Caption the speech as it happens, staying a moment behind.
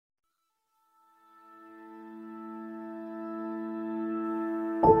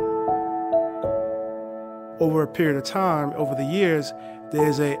over a period of time, over the years,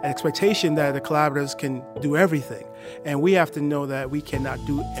 there's an expectation that the collaboratives can do everything. And we have to know that we cannot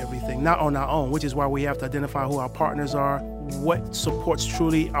do everything, not on our own, which is why we have to identify who our partners are, what supports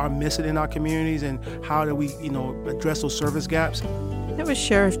truly are missing in our communities, and how do we, address those service gaps. That was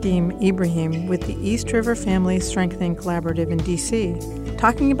Sheriff Deem Ibrahim with the East River Family Strengthening Collaborative in D.C.,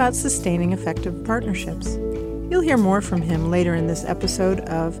 talking about sustaining effective partnerships. You'll hear more from him later in this episode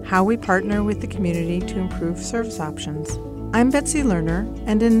of How We Partner with the Community to Improve Service Options. I'm Betsy Lerner,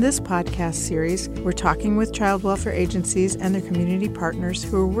 and in this podcast series, we're talking with child welfare agencies and their community partners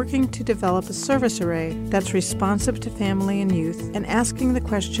who are working to develop a service array that's responsive to family and youth, and asking the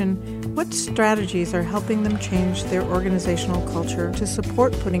question, what strategies are helping them change their organizational culture to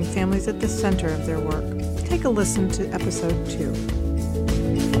support putting families at the center of their work? Take a listen to episode 2.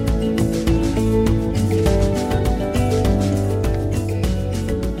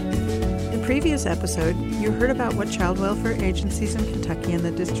 Previous episode, you heard about what child welfare agencies in Kentucky and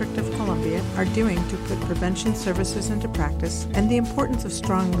the District of Columbia are doing to put prevention services into practice and the importance of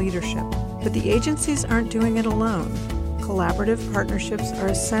strong leadership. But the agencies aren't doing it alone. Collaborative partnerships are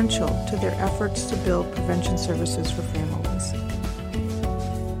essential to their efforts to build prevention services for families.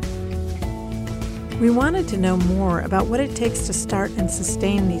 We wanted to know more about what it takes to start and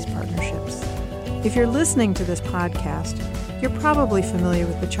sustain these partnerships. If you're listening to this podcast, you're probably familiar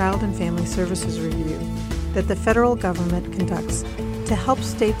with the Child and Family Services Review that the federal government conducts to help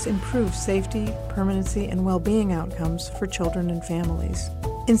states improve safety, permanency, and well-being outcomes for children and families.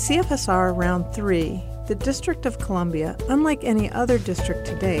 In CFSR Round 3, the District of Columbia, unlike any other district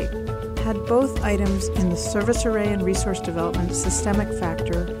to date, had both items in the Service Array and Resource Development Systemic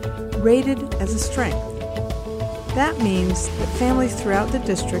Factor rated as a strength. That means that families throughout the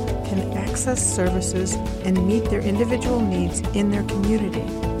district can access services and meet their individual needs in their community.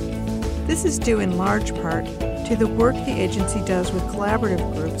 This is due in large part to the work the agency does with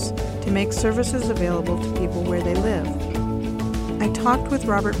collaborative groups to make services available to people where they live. I talked with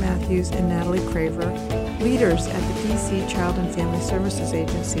Robert Matthews and Natalie Craver, leaders at the DC Child and Family Services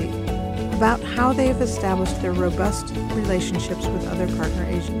Agency, about how they have established their robust relationships with other partner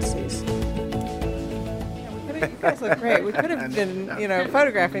agencies. You guys look great. We could have been,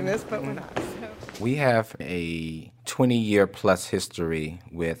 photographing this, but we're not. We have a 20-year plus history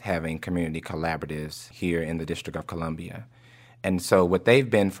with having community collaboratives here in the District of Columbia. And so what they've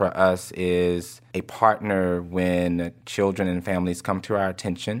been for us is a partner when children and families come to our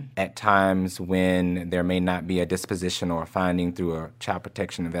attention, at times when there may not be a disposition or a finding through a child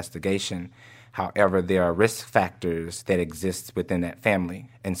protection investigation. However, there are risk factors that exist within that family.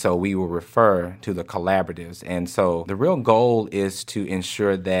 And so we will refer to the collaboratives. And so the real goal is to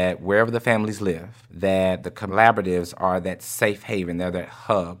ensure that wherever the families live, that the collaboratives are that safe haven, they're that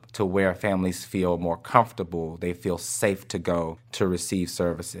hub to where families feel more comfortable, they feel safe to go to receive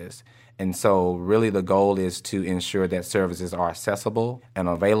services. And so really the goal is to ensure that services are accessible and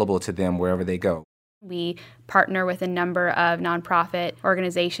available to them wherever they go. We partner with a number of nonprofit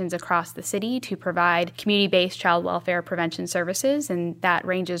organizations across the city to provide community-based child welfare prevention services, and that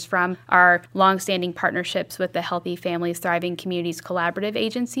ranges from our longstanding partnerships with the Healthy Families Thriving Communities Collaborative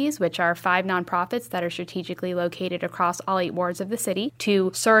Agencies, which are 5 nonprofits that are strategically located across all 8 wards of the city, to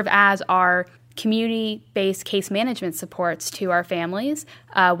serve as our community-based case management supports to our families.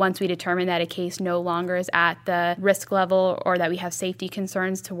 Once we determine that a case no longer is at the risk level or that we have safety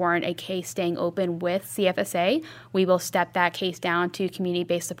concerns to warrant a case staying open with CFSA, we will step that case down to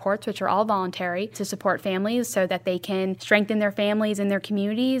community-based supports, which are all voluntary, to support families so that they can strengthen their families and their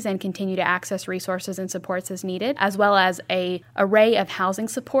communities and continue to access resources and supports as needed, as well as an array of housing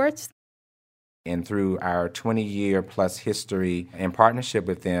supports. And through our 20-year plus history in partnership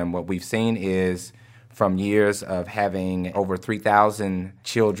with them, what we've seen is from years of having over 3,000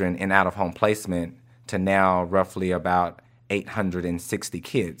 children in out-of-home placement to now roughly about 860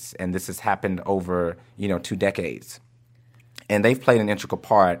 kids. And this has happened over, 2 decades. And they've played an integral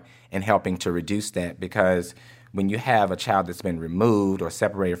part in helping to reduce that, because when you have a child that's been removed or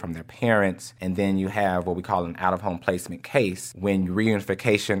separated from their parents, and then you have what we call an out-of-home placement case, when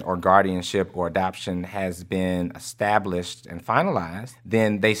reunification or guardianship or adoption has been established and finalized,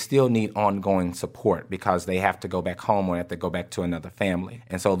 then they still need ongoing support because they have to go back home or have to go back to another family.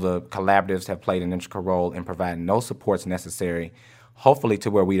 And so the collaboratives have played an integral role in providing those supports necessary, hopefully to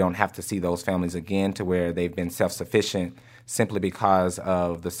where we don't have to see those families again, to where they've been self-sufficient simply because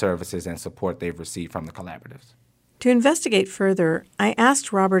of the services and support they've received from the collaboratives. To investigate further, I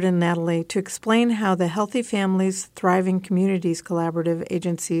asked Robert and Natalie to explain how the Healthy Families Thriving Communities Collaborative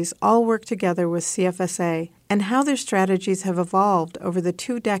agencies all work together with CFSA and how their strategies have evolved over the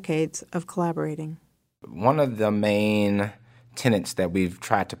 2 decades of collaborating. one of the main tenets that we've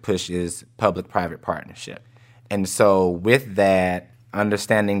tried to push is public-private partnership. And so with that,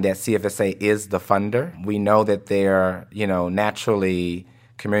 understanding that CFSA is the funder, we know that they're, naturally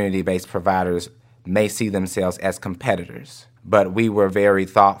community-based providers may see themselves as competitors. But we were very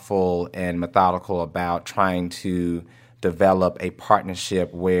thoughtful and methodical about trying to develop a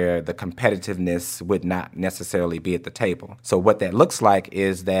partnership where the competitiveness would not necessarily be at the table. So what that looks like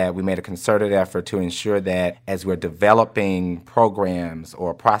is that we made a concerted effort to ensure that as we're developing programs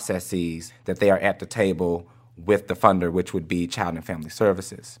or processes, that they are at the table with the funder, which would be Child and Family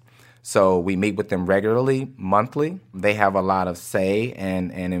Services. So we meet with them regularly, monthly. They have a lot of say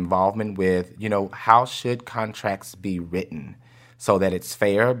and involvement with, how should contracts be written so that it's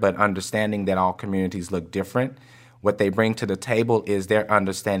fair, but understanding that all communities look different. What they bring to the table is their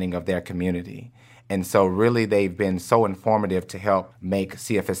understanding of their community. And so really they've been so informative to help make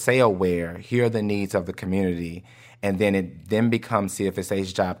CFSA aware, hear the needs of the community, and then it then becomes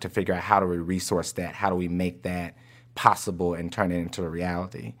CFSA's job to figure out how do we resource that, how do we make that possible and turn it into a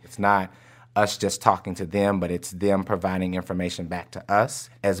reality. It's not us just talking to them, but it's them providing information back to us,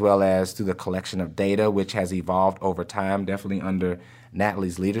 as well as through the collection of data, which has evolved over time, definitely under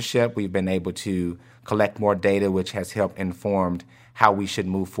Natalie's leadership. We've been able to collect more data, which has helped informed how we should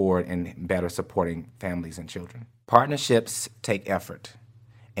move forward in better supporting families and children. Partnerships take effort,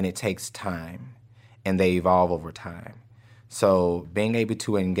 and it takes time, and they evolve over time. So being able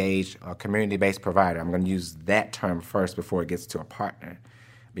to engage a community-based provider, I'm going to use that term first before it gets to a partner,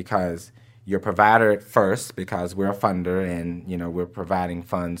 because you're a provider at first because we're a funder and we're providing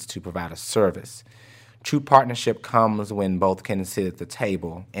funds to provide a service. True partnership comes when both can sit at the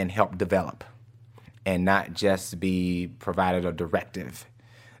table and help develop and not just be provided a directive.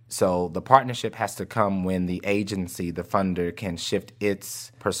 So the partnership has to come when the agency, the funder, can shift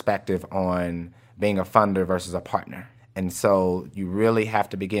its perspective on being a funder versus a partner. And so you really have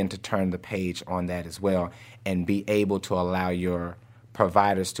to begin to turn the page on that as well and be able to allow your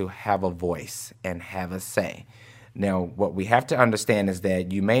providers to have a voice and have a say. Now, what we have to understand is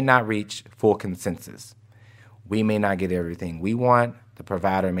that you may not reach full consensus. We may not get everything we want. The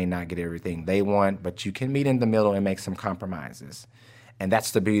provider may not get everything they want, but you can meet in the middle and make some compromises. And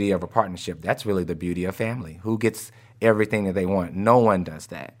that's the beauty of a partnership. That's really the beauty of family. Who gets everything that they want? No one does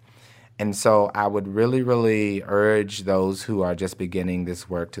that. And so I would really, really urge those who are just beginning this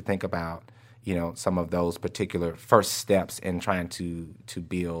work to think about, some of those particular first steps in trying to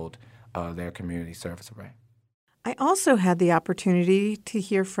build their community service array. I also had the opportunity to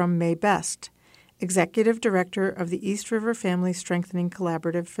hear from May Best, Executive Director of the East River Family Strengthening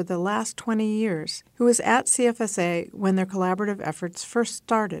Collaborative for the last 20 years, who was at CFSA when their collaborative efforts first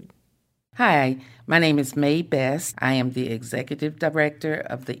started. Hi, my name is May Best. I am the Executive Director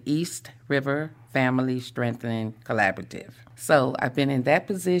of the East River Family Strengthening Collaborative. So I've been in that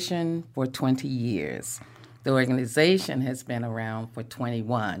position for 20 years. The organization has been around for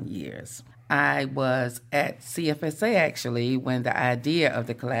 21 years. I was at CFSA actually when the idea of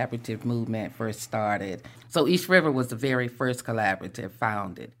the collaborative movement first started. So East River was the very first collaborative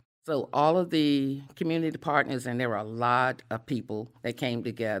founded. So all of the community partners, and there were a lot of people that came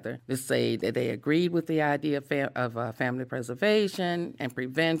together to say that they agreed with the idea of family preservation and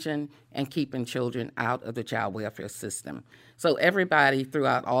prevention and keeping children out of the child welfare system. So everybody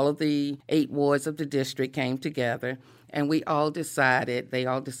throughout all of the 8 wards of the district came together, and they all decided,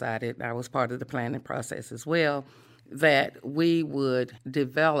 I was part of the planning process as well, that we would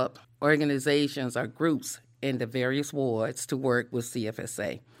develop organizations or groups in the various wards to work with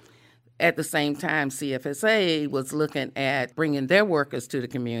CFSA. At the same time, CFSA was looking at bringing their workers to the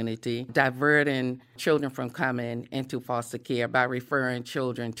community, diverting children from coming into foster care by referring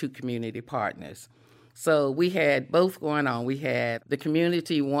children to community partners. So we had both going on. We had the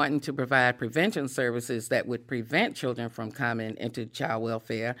community wanting to provide prevention services that would prevent children from coming into child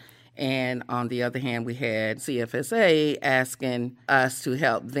welfare. And on the other hand, we had CFSA asking us to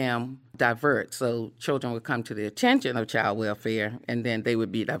help them divert. So children would come to the attention of child welfare, and then they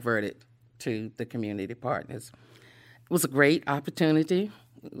would be diverted to the community partners. It was a great opportunity.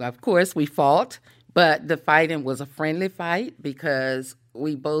 Of course, we fought, but the fighting was a friendly fight because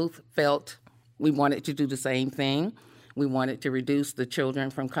we both felt we wanted to do the same thing. We wanted to reduce the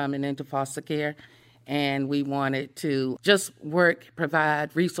children from coming into foster care, and we wanted to just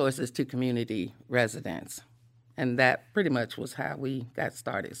provide resources to community residents. And that pretty much was how we got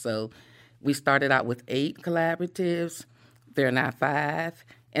started. So we started out with 8 collaboratives. There are now 5.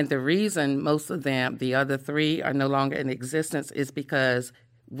 And the reason most of them, the other 3, are no longer in existence is because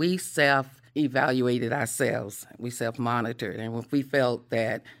we self-evaluated ourselves. We self-monitored. And if we felt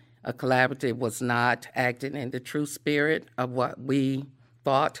that a collaborative was not acting in the true spirit of what we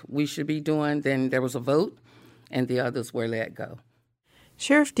thought we should be doing, then there was a vote and the others were let go.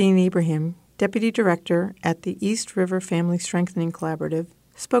 Sheriff Dean Ibrahim, Deputy Director at the East River Family Strengthening Collaborative,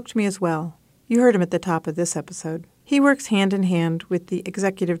 spoke to me as well. You heard him at the top of this episode. He works hand in hand with the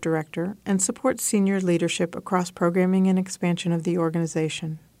Executive Director and supports senior leadership across programming and expansion of the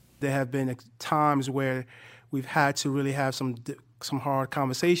organization. There have been times where we've had to really have some hard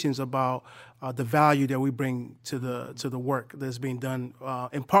conversations about the value that we bring to the work that's being done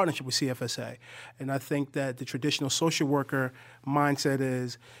in partnership with CFSA. And I think that the traditional social worker mindset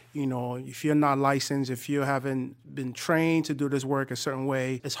is, if you're not licensed, if you haven't been trained to do this work a certain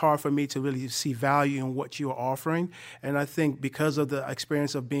way, it's hard for me to really see value in what you're offering. And I think because of the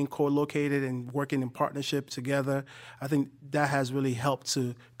experience of being co-located and working in partnership together, I think that has really helped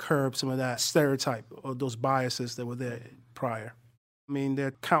to curb some of that stereotype or those biases that were there prior. I mean, there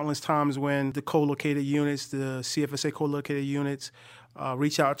are countless times when the co-located units, the CFSA co-located units,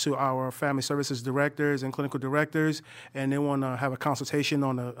 reach out to our family services directors and clinical directors, and they want to have a consultation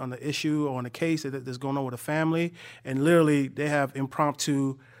on the issue or on a case that's going on with a family. And literally, they have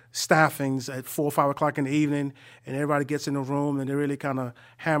impromptu staffings at 4 or 5 o'clock in the evening, and everybody gets in the room and they really kind of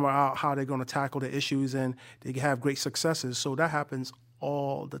hammer out how they're going to tackle the issues, and they have great successes. So that happens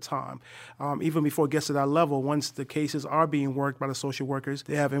all the time. Even before it gets to that level, once the cases are being worked by the social workers,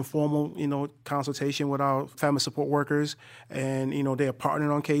 they have informal, consultation with our family support workers, and, they're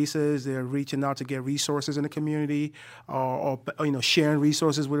partnering on cases, they're reaching out to get resources in the community, or sharing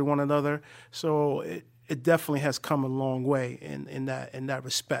resources with one another. So it definitely has come a long way in that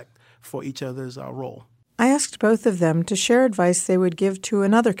respect for each other's role. I asked both of them to share advice they would give to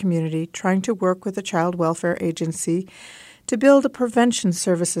another community trying to work with a child welfare agency to build a prevention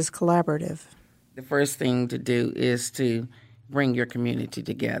services collaborative. The first thing to do is to bring your community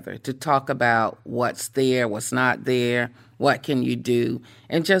together, to talk about what's there, what's not there, what can you do,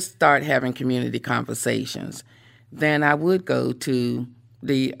 and just start having community conversations. Then I would go to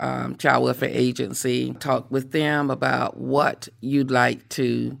the child welfare agency, talk with them about what you'd like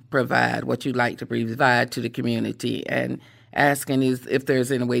to provide, to the community, and asking if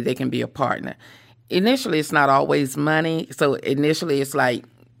there's any way they can be a partner. Initially, it's not always money. So initially, it's like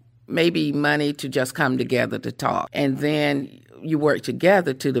maybe money to just come together to talk. And then you work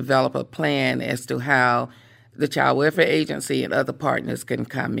together to develop a plan as to how the child welfare agency and other partners can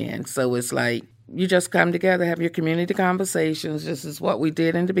come in. So it's like you just come together, have your community conversations. This is what we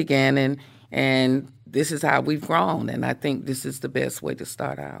did in the beginning, and this is how we've grown. And I think this is the best way to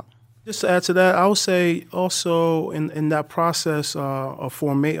start out. Just to add to that, I would say also in that process of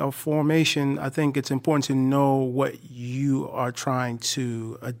formation, I think it's important to know what you are trying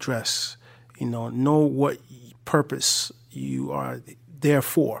to address. Know what purpose you are there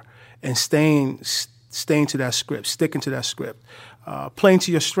for, and staying to that script, sticking to that script, playing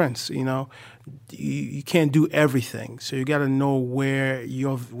to your strengths. You can't do everything, so you got to know where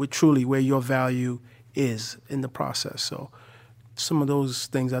your value is in the process. So some of those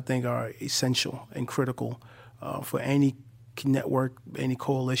things I think are essential and critical for any network, any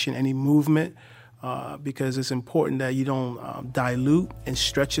coalition, any movement, because it's important that you don't dilute and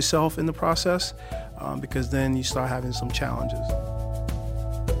stretch yourself in the process, because then you start having some challenges.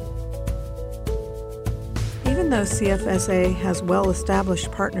 Even though CFSA has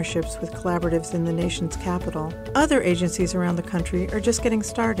well-established partnerships with collaboratives in the nation's capital, other agencies around the country are just getting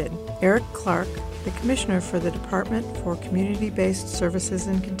started. Eric Clark, the commissioner for the Department for Community-Based Services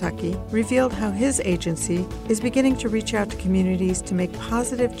in Kentucky, revealed how his agency is beginning to reach out to communities to make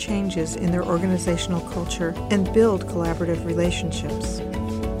positive changes in their organizational culture and build collaborative relationships.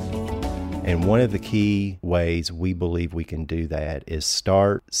 And one of the key ways we believe we can do that is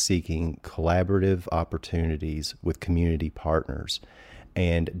start seeking collaborative opportunities with community partners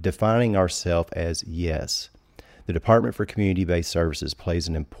and defining ourselves as yes. The Department for Community-Based Services plays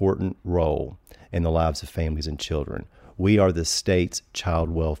an important role in the lives of families and children. We are the state's child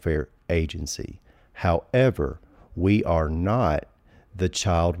welfare agency. However, we are not the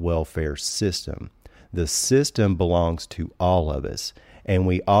child welfare system. The system belongs to all of us, and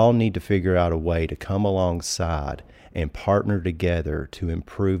we all need to figure out a way to come alongside and partner together to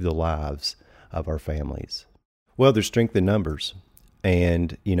improve the lives of our families. Well, there's strength in numbers.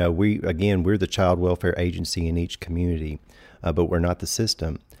 And, we're the child welfare agency in each community, but we're not the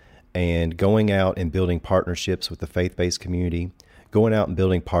system. And going out and building partnerships with the faith-based community, going out and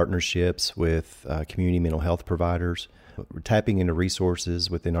building partnerships with community mental health providers, tapping into resources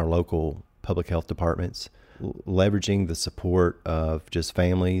within our local public health departments, leveraging the support of just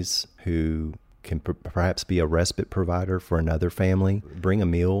families who can perhaps be a respite provider for another family, bring a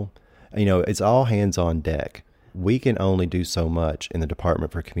meal. It's all hands on deck. We can only do so much in the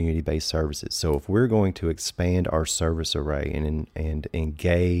Department for Community-Based Services. So if we're going to expand our service array and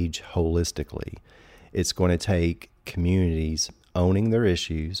engage holistically, it's going to take communities owning their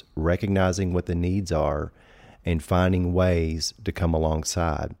issues, recognizing what the needs are, and finding ways to come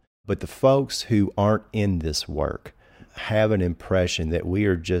alongside. But the folks who aren't in this work have an impression that we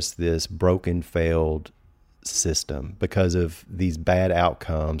are just this broken, failed system because of these bad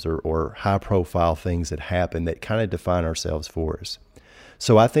outcomes or high-profile things that happen that kind of define ourselves for us.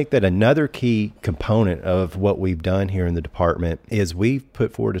 So I think that another key component of what we've done here in the department is we've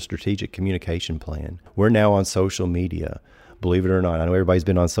put forward a strategic communication plan. We're now on social media. Believe it or not, I know everybody's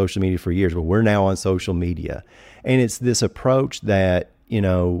been on social media for years, but we're now on social media. And it's this approach that,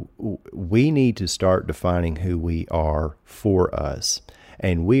 we need to start defining who we are for us.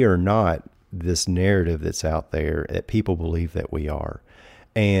 And we are not this narrative that's out there that people believe that we are.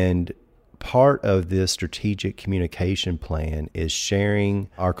 And part of this strategic communication plan is sharing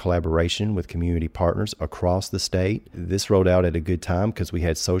our collaboration with community partners across the state. This rolled out at a good time because we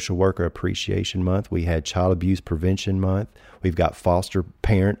had Social Worker Appreciation Month. We had Child Abuse Prevention Month. We've got Foster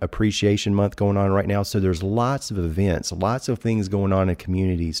Parent Appreciation Month going on right now. So there's lots of events, lots of things going on in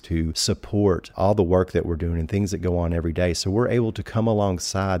communities to support all the work that we're doing and things that go on every day. So we're able to come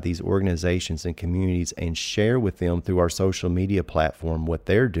alongside these organizations and communities and share with them through our social media platform what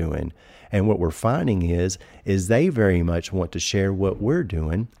they're doing. And what we're finding is they very much want to share what we're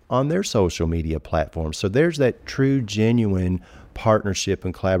doing on their social media platforms. So there's that true, genuine partnership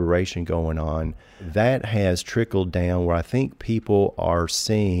and collaboration going on that has trickled down where I think people are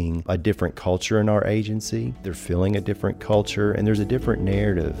seeing a different culture in our agency. They're feeling a different culture, and there's a different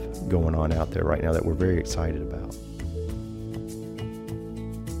narrative going on out there right now that we're very excited about.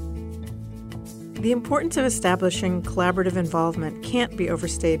 The importance of establishing collaborative involvement can't be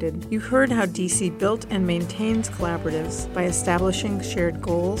overstated. You heard how DC built and maintains collaboratives by establishing shared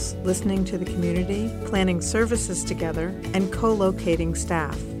goals, listening to the community, planning services together, and co-locating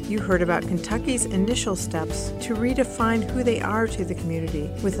staff. You heard about Kentucky's initial steps to redefine who they are to the community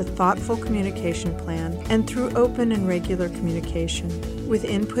with a thoughtful communication plan and through open and regular communication. With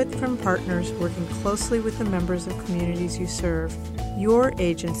input from partners working closely with the members of communities you serve, your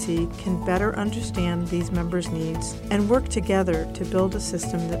agency can better understand these members' needs and work together to build a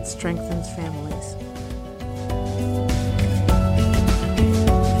system that strengthens families.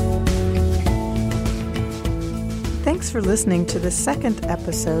 Thanks for listening to the second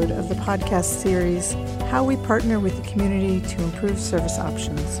episode of the podcast series, How We Partner with the Community to Improve Service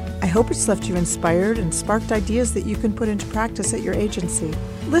Options. I hope it's left you inspired and sparked ideas that you can put into practice at your agency.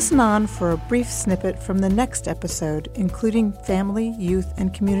 Listen on for a brief snippet from the next episode, including family, youth,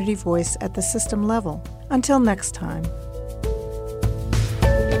 and community voice at the system level. Until next time.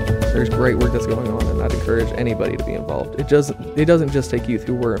 There's great work that's going on, and I'd encourage anybody to be involved. It doesn't just take youth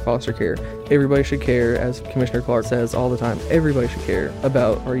who were in foster care. Everybody should care, as Commissioner Clark says all the time. Everybody should care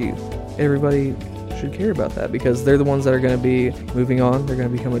about our youth. Everybody should care about that because they're the ones that are going to be moving on. They're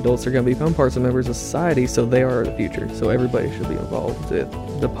going to become adults. They're going to become parts and members of society, so they are the future. So everybody should be involved with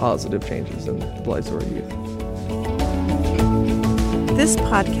the positive changes in the lives of our youth. This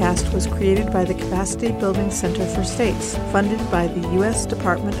podcast was created by the Capacity Building Center for States, funded by the U.S.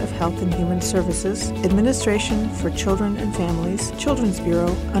 Department of Health and Human Services, Administration for Children and Families, Children's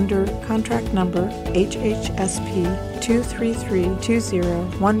Bureau, under contract number HHSP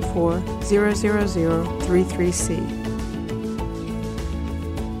 2332014000033C.